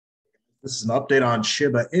This is an update on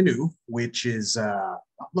Shiba Inu, which is not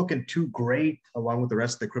looking too great along with the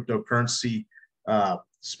rest of the cryptocurrency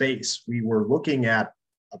space. We were looking at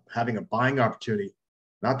having a buying opportunity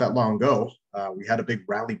not that long ago. We had a big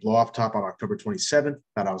rally blow off top on October 27th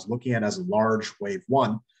that I was looking at as a large wave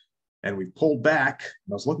one, and we pulled back.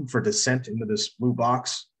 And I was looking for descent into this blue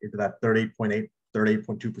box, into that 38.8,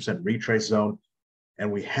 38.2% retrace zone,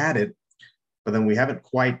 and we had it, but then we haven't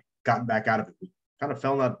quite gotten back out of it. We kind of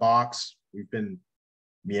fell in that box. We've been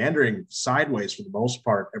meandering sideways for the most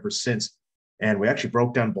part ever since. And we actually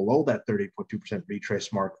broke down below that 30.2%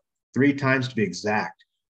 retrace mark 3 times to be exact.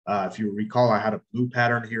 If you recall, I had a blue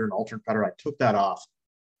pattern here, an alternate pattern. I took that off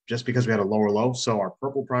just because we had a lower low. So our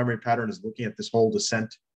purple primary pattern is looking at this whole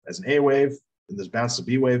descent as an A wave, and this bounce to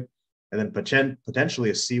B wave, and then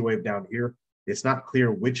potentially a C wave down here. It's not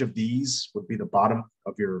clear which of these would be the bottom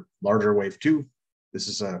of your larger wave two. This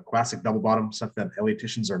is a classic double bottom, something that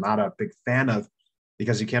Elliotticians are not a big fan of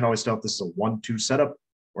because you can't always tell if this is a 1-2 setup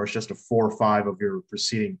or it's just a 4 or 5 of your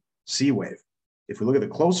preceding C wave. If we look at the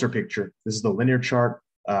closer picture, this is the linear chart.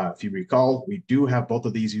 If you recall, we do have both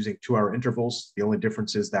of these using 2-hour intervals. The only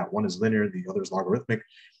difference is that one is linear, the other is logarithmic.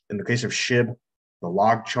 In the case of SHIB, the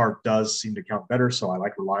log chart does seem to count better, so I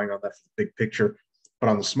like relying on that for the big picture. But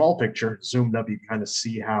on the small picture, zoomed up, you can kind of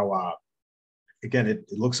see how, again, it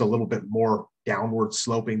looks a little bit more downward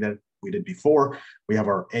sloping than we did before. We have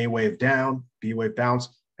our A wave down, B wave bounce,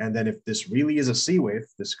 and then if this really is a C wave,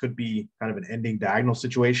 this could be kind of an ending diagonal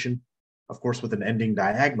situation. Of course, with an ending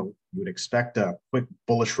diagonal, you would expect a quick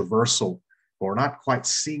bullish reversal, but we're not quite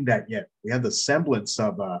seeing that yet. We had the semblance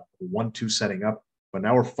of a 1-2 setting up, but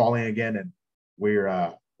now we're falling again, and we're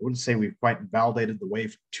I wouldn't say we've quite validated the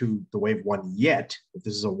wave two, the wave one yet. If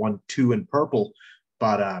this is a 1-2 in purple,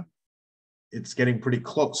 but it's getting pretty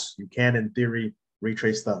close. You can, in theory,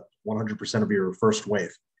 retrace the 100% of your first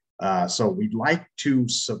wave. So we'd like to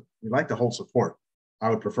hold support. I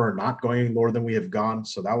would prefer not going any lower than we have gone.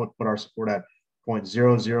 So that would put our support at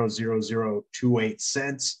 0.000028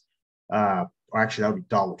 cents. Or actually, that would be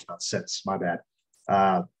dollars, not cents. My bad.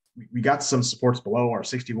 We got some supports below our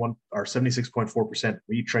 76.4%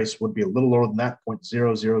 retrace would be a little lower than that,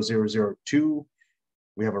 0.00002.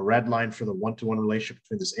 We have a red line for the 1-to-1 relationship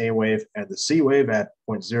between this A wave and the C wave at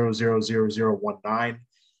 0.000019.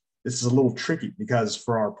 This is a little tricky because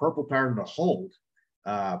for our purple pattern to hold,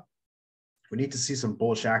 we need to see some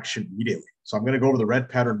bullish action immediately. So I'm going to go over the red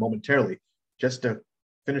pattern momentarily just to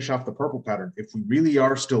finish off the purple pattern. If we really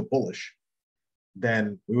are still bullish,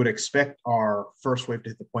 then we would expect our first wave to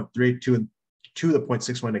hit the 0.32 and to the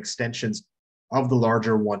 0.61 extensions of the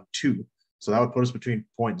larger 1-2. So that would put us between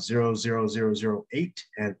 0.00008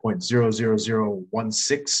 and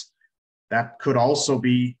 0.00016. That could also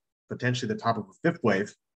be potentially the top of a fifth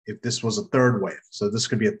wave if this was a third wave. So this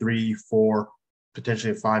could be a 3, 4,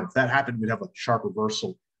 potentially a 5. If that happened, we'd have a sharp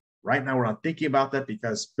reversal. Right now, we're not thinking about that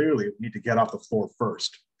because clearly we need to get off the floor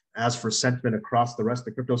first. As for sentiment across the rest of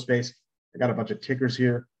the crypto space, I got a bunch of tickers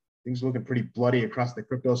here. Things are looking pretty bloody across the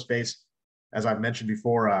crypto space. As I've mentioned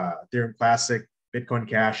before, Ethereum Classic, Bitcoin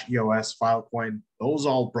Cash, EOS, Filecoin, those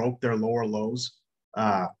all broke their lower lows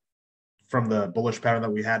from the bullish pattern that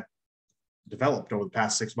we had developed over the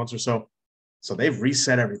past 6 months or so. So they've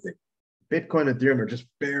reset everything. Bitcoin and Ethereum are just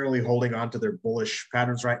barely holding on to their bullish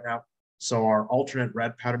patterns right now. So our alternate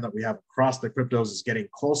red pattern that we have across the cryptos is getting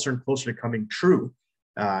closer and closer to coming true.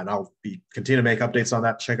 And I'll continue to make updates on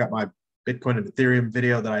that. Check out my Bitcoin and Ethereum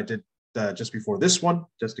video that I did just before this one,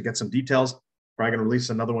 just to get some details. Probably going to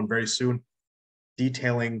release another one very soon,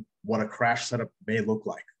 detailing what a crash setup may look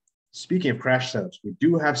like. Speaking of crash setups, we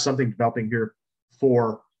do have something developing here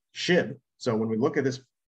for SHIB. So when we look at this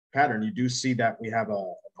pattern, you do see that we have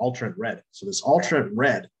an alternate red. So this alternate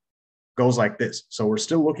red goes like this. So we're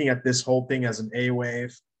still looking at this whole thing as an A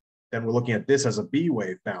wave. Then we're looking at this as a B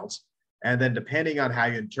wave bounce. And then depending on how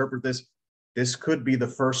you interpret this, this could be the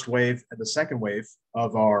first wave and the second wave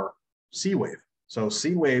of our C wave. So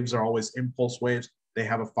C waves are always impulse waves. They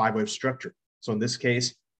have a 5-wave structure. So in this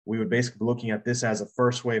case, we would basically be looking at this as a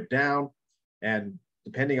first wave down. And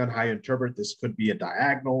depending on how you interpret, this could be a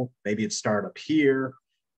diagonal. Maybe it started up here.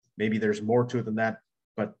 Maybe there's more to it than that.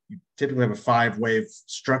 But you typically have a 5-wave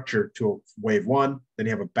structure to a wave one. Then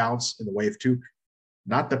you have a bounce in the wave two.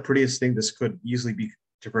 Not the prettiest thing. This could easily be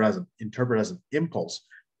interpreted as an impulse.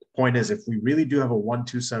 The point is, if we really do have a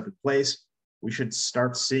 1-2 setup in place, we should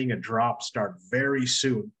start seeing a drop start very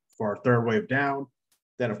soon for our third wave down.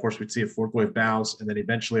 Then, of course, we'd see a fourth wave bounce, and then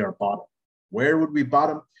eventually our bottom. Where would we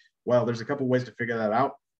bottom? Well, there's a couple ways to figure that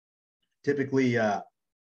out. Typically,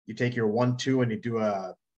 you take your 1-2 and you do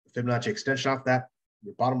a Fibonacci extension off that.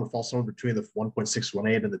 Your bottom would fall somewhere between the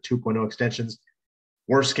 1.618 and the 2.0 extensions.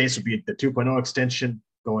 Worst case would be the 2.0 extension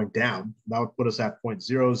going down. That would put us at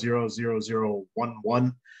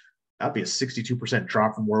 0.000011. That'd be a 62%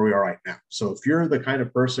 drop from where we are right now. So if you're the kind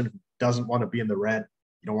of person who doesn't want to be in the red,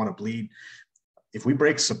 you don't want to bleed, if we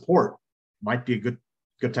break support, might be a good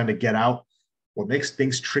time to get out. What makes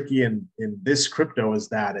things tricky in this crypto is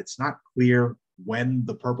that it's not clear when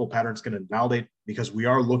the purple pattern is going to validate, because we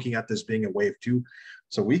are looking at this being a wave 2.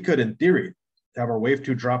 So we could, in theory, have our wave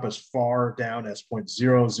 2 drop as far down as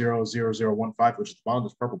 0.000015, which is the bottom of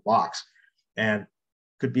this purple box, and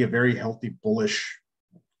could be a very healthy bullish,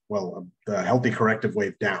 the healthy corrective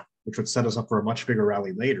wave down, which would set us up for a much bigger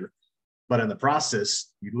rally later. But in the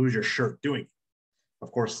process, you lose your shirt doing it.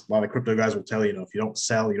 Of course, a lot of crypto guys will tell you, if you don't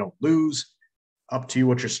sell, you don't lose. Up to you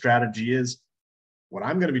what your strategy is. What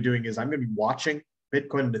I'm going to be doing is I'm going to be watching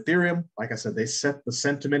Bitcoin and Ethereum. Like I said, they set the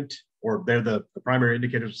sentiment, or they're the primary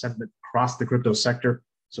indicators of sentiment across the crypto sector.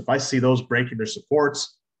 So if I see those breaking their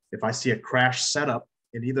supports, if I see a crash setup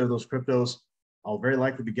in either of those cryptos, I'll very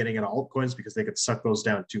likely be getting into altcoins because they could suck those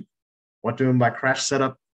down too. What do I mean by crash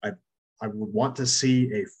setup? I would want to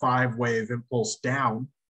see a 5-wave impulse down,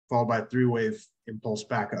 followed by a 3-wave impulse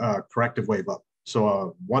back, corrective wave up. So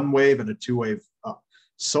a 1-wave and a 2-wave up.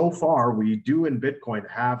 So far, we do in Bitcoin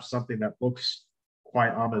have something that looks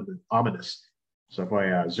quite ominous. So if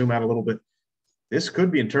I zoom out a little bit, this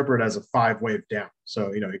could be interpreted as a 5-wave down.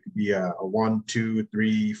 So, it could be a 1, 2,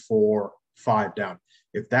 3, 4, 5 down.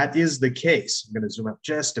 If that is the case, I'm going to zoom out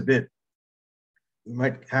just a bit. We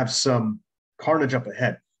might have some carnage up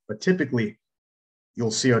ahead, but typically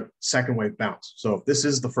you'll see a second wave bounce. So if this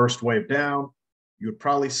is the first wave down, you would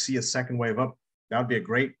probably see a second wave up. That would be a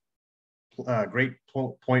great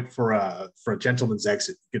point for a gentleman's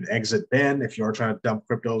exit. You can exit then if you are trying to dump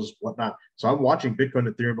cryptos, whatnot. So I'm watching Bitcoin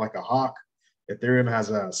and Ethereum like a hawk. Ethereum has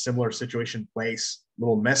a similar situation in place, a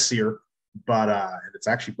little messier, but it's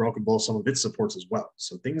actually broken below some of its supports as well.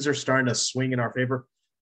 So things are starting to swing in our favor.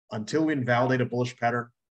 Until we invalidate a bullish pattern,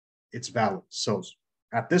 it's valid. So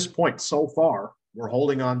at this point, so far, we're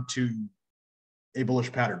holding on to a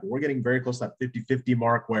bullish pattern. We're getting very close to that 50-50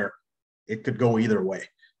 mark where it could go either way.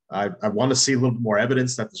 I want to see a little bit more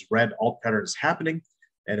evidence that this red alt pattern is happening.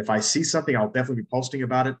 And if I see something, I'll definitely be posting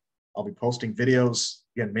about it. I'll be posting videos,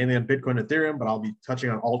 again, mainly on Bitcoin and Ethereum, but I'll be touching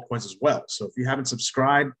on altcoins as well. So if you haven't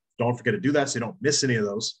subscribed, don't forget to do that so you don't miss any of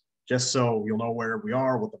those, just so you'll know where we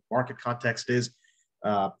are, what the market context is.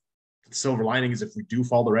 The silver lining is if we do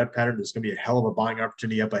follow the red pattern, there's going to be a hell of a buying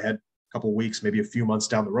opportunity up ahead, a couple of weeks, maybe a few months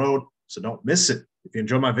down the road. So don't miss it. If you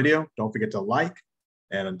enjoyed my video, don't forget to like.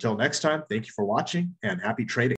 And until next time, thank you for watching and happy trading.